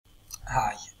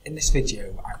in this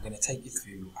video I'm going to take you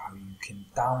through how you can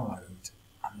download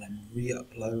and then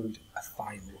re-upload a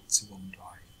file to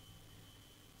OneDrive.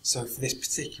 So for this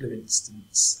particular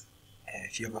instance,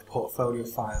 if you have a portfolio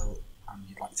file and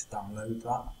you'd like to download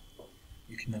that,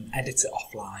 you can then edit it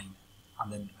offline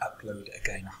and then upload it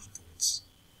again afterwards.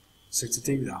 So to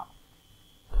do that,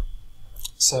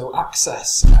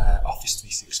 access Office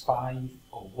 365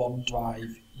 or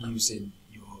OneDrive using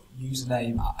your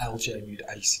username at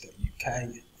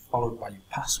ljreader.ac.uk followed by your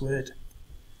password,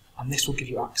 and this will give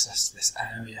you access to this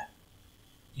area.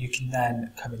 You can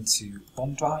then come into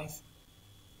OneDrive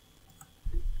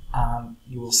and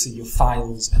you will see your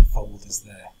files and folders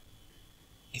there.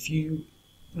 If you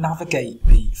navigate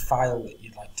the file that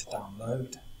you'd like to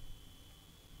download,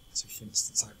 so for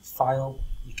instance I have a file,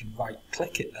 you can right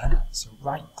click it then, so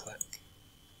right click,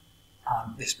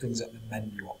 and this brings up the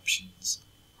menu options,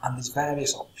 and there's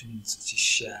various options such as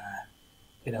share,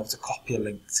 being able to copy a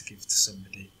link to give to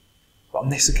somebody, but on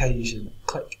this occasion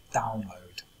click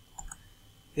download.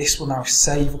 This will now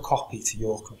save a copy to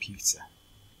your computer,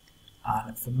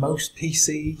 and for most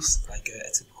PCs, like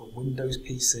a typical Windows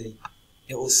PC,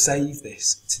 it will save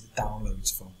this to the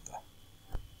downloads folder.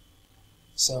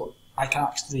 So I can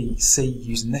actually see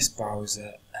using this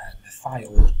browser the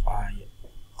file by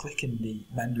clicking the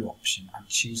menu option and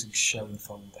choosing show in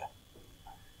folder.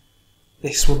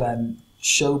 This will then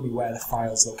show me where the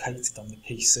file is located on the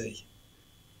PC.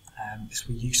 This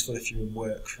will be useful if you're in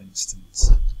work, for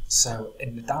instance. So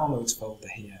in the downloads folder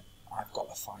here, I've got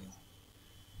the file.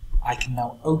 I can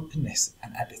now open this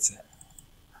and edit it.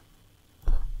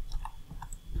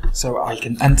 So I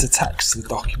can enter text to the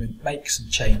document, make some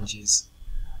changes,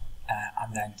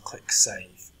 and then click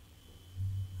save.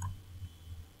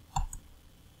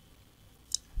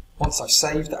 Once I've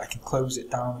saved it, I can close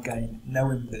it down again,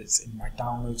 knowing that it's in my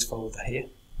downloads folder here.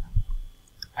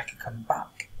 I can come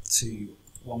back to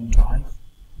OneDrive,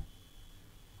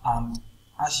 and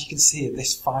as you can see here,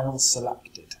 this file is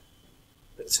selected.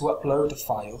 But to upload a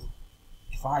file,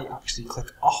 if I actually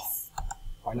click off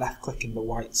by left clicking the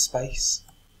white space,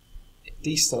 it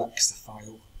deselects the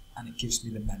file and it gives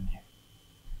me the menu.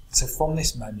 So from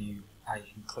this menu I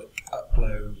can click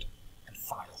upload and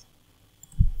file.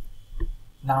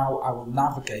 Now I will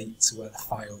navigate to where the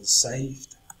file is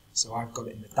saved. So I've got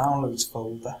it in the downloads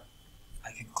folder.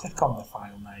 I can click on the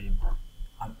file name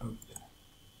and open.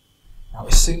 Now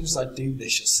as soon as I do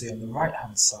this, you'll see on the right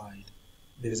hand side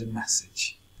there's a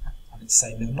message, and it's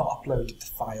saying they've not uploaded the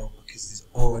file because there's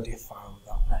already a file with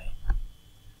that name.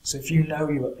 So if you know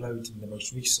you're uploading the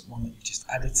most recent one that you just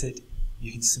edited,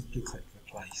 you can simply click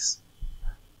replace.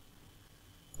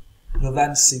 You'll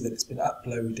then see that it's been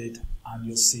uploaded, and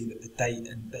you'll see that the date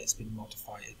and that it's been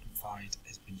modified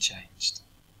has been changed.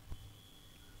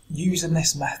 Using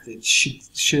this method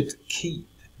should keep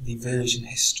the version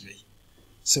history.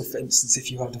 So for instance, if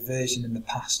you had a version in the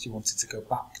past you wanted to go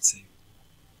back to,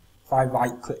 if I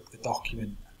right click the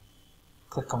document,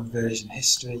 click on version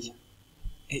history,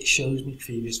 it shows me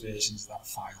previous versions of that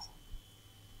file.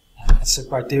 And so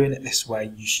by doing it this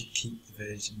way, you should keep the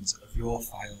versions of your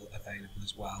file available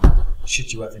as well,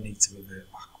 should you ever need to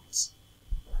revert backwards.